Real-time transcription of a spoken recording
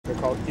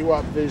They're called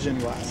Ewop Vision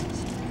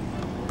glasses.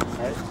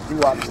 Right?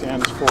 Ewop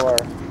stands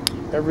for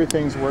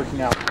everything's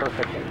working out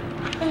perfectly.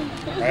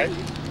 Right?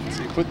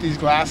 So you put these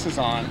glasses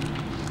on.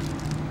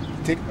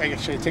 Take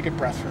a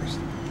breath first.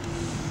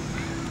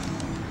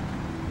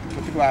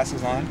 Put the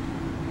glasses on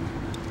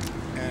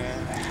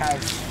and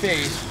have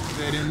faith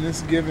that in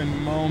this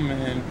given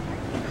moment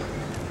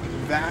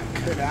that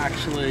could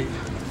actually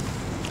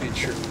be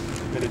true.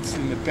 That it's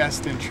in the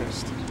best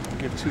interest. I'll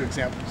give two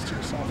examples to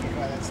yourself of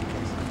why that's the case.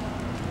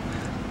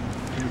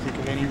 Can you think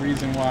of any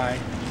reason why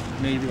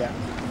maybe that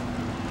would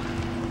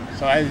be?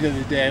 So the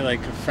other day, like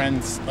a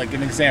friend's, like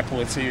an example,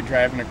 let's say you're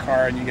driving a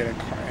car and you get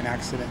an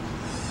accident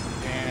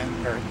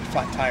or a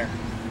flat tire.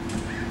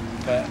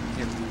 But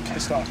you're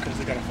pissed off because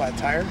they got a flat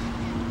tire.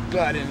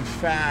 But in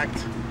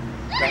fact,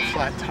 that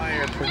flat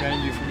tire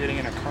prevented you from getting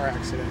in a car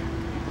accident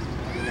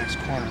on the next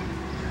corner.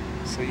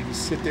 So you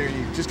just sit there and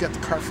you just got the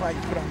car flat,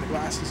 you put on the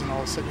glasses, and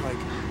all of a sudden you're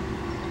like,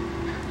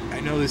 I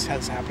know this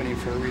has happening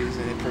for a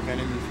reason. It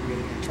prevented me from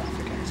getting in a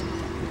traffic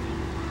accident.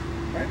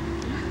 Right?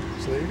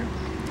 So there you go.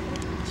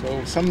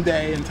 So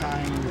someday in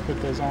time when you put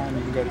those on,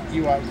 you can go to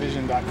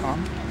ewopvision.com.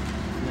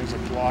 And there's a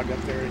blog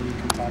up there and you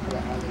can talk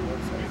about how they work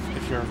for you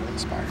if you're ever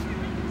inspired.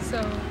 So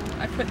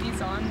I put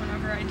these on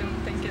whenever I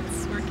don't think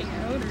it's working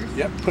out? Or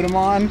Yep, put them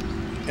on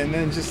and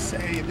then just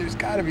say there's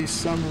got to be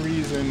some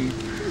reason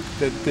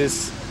that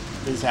this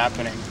is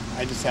happening.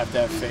 I just have to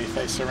have faith.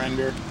 I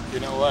surrender. You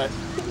know what?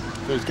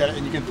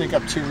 And you can think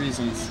up two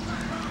reasons.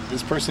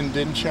 This person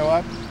didn't show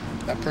up,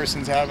 that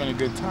person's having a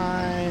good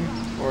time,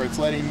 or it's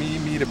letting me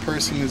meet a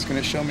person who's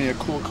going to show me a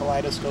cool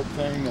kaleidoscope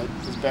thing that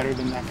is better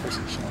than that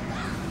person showing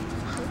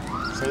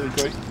up. So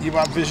go to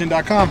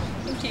ewopvision.com.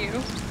 Thank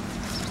you.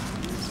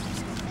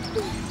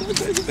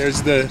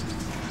 There's the...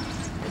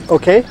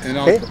 Okay. And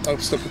I'll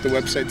still put the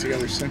website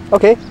together soon.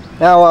 Okay.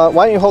 Now,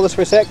 why don't you hold this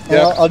for a sec? And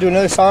Yep. I'll do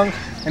another song,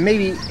 and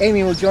maybe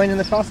Amy will join in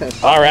the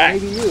process. All right.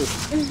 Maybe you,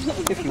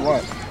 if you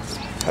want.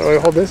 How do I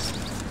hold this?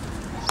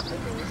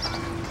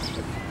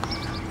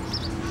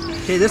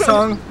 Okay, this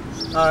song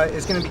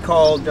is going to be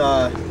called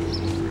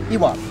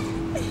Ewop.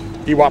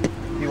 Ewop.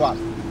 Ewop.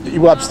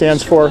 Ewop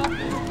stands for?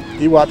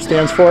 Ewop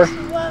stands for?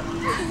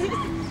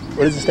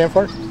 What does it stand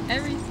for?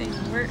 Everything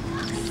works.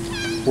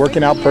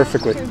 Working out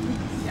perfectly.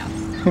 Yeah.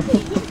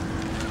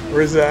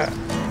 Where's that?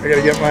 I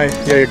gotta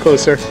get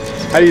closer.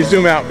 How do you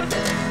zoom out?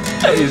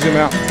 How do you zoom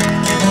out?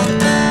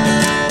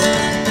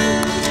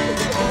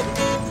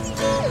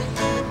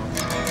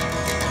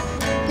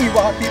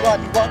 Ewop, Ewop,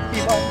 Ewop,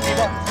 Ewop,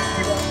 Ewop.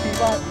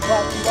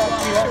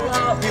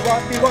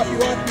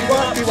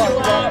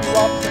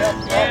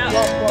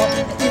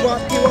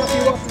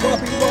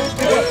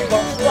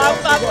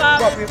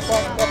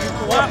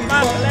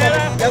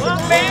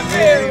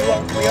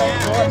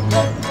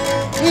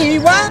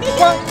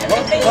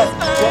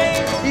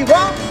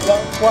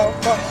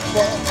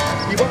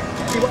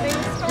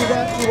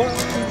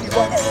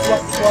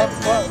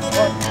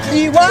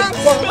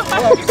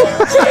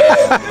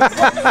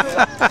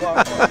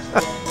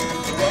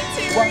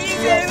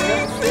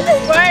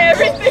 Why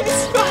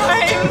everything's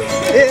fine.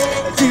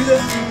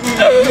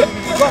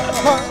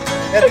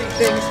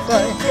 Everything's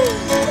fine.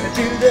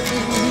 To the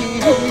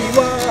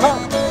Ewop,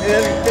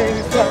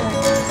 everything's fine.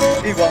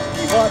 Ewop,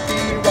 Ewop,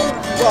 Ewop,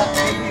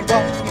 Ewop,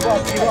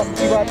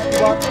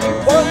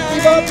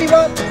 Ewop, Ewop, Ewop, Ewop, Ewop, Ewop,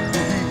 Ewop, Ewop.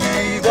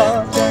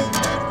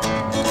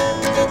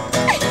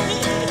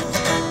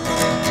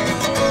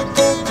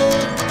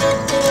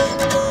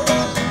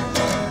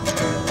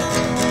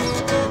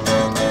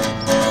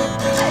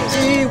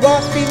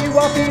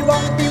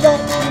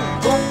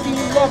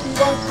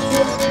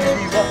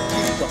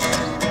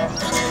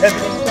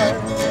 Everything's fine.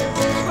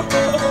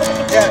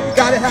 Yeah, you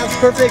gotta have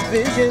perfect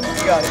vision.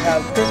 You gotta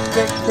have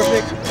perfect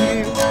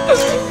view.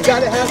 You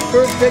gotta have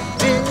perfect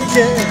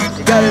vision.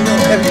 You gotta know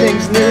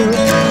everything's new.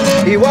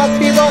 Ewop,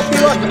 Ewop,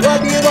 Ewop,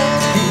 Ewop, Ewop.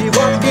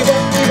 Ewop,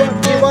 Ewop, Ewop,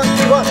 Ewop,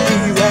 Ewop.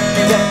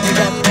 Ewop,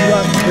 Ewop,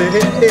 Ewop,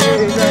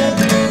 Ewop.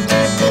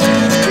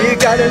 You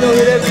gotta know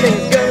that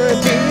everything's gonna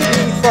be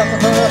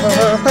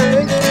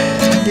fine.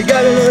 You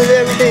gotta know that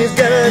everything's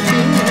gonna be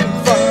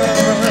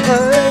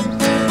fine.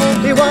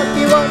 Ewop,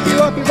 Ewop,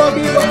 Ewop, Ewop,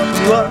 Ewop,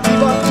 Ewop,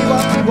 Ewop,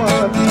 Ewop,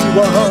 Ewop,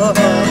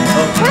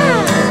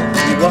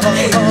 Ewop.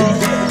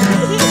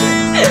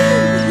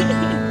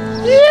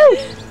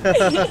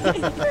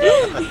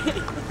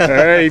 All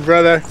right,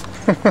 brother.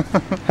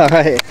 All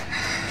right.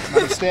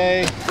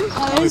 Namaste.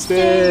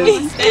 Namaste.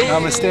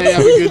 Namaste.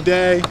 Have a good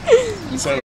day. So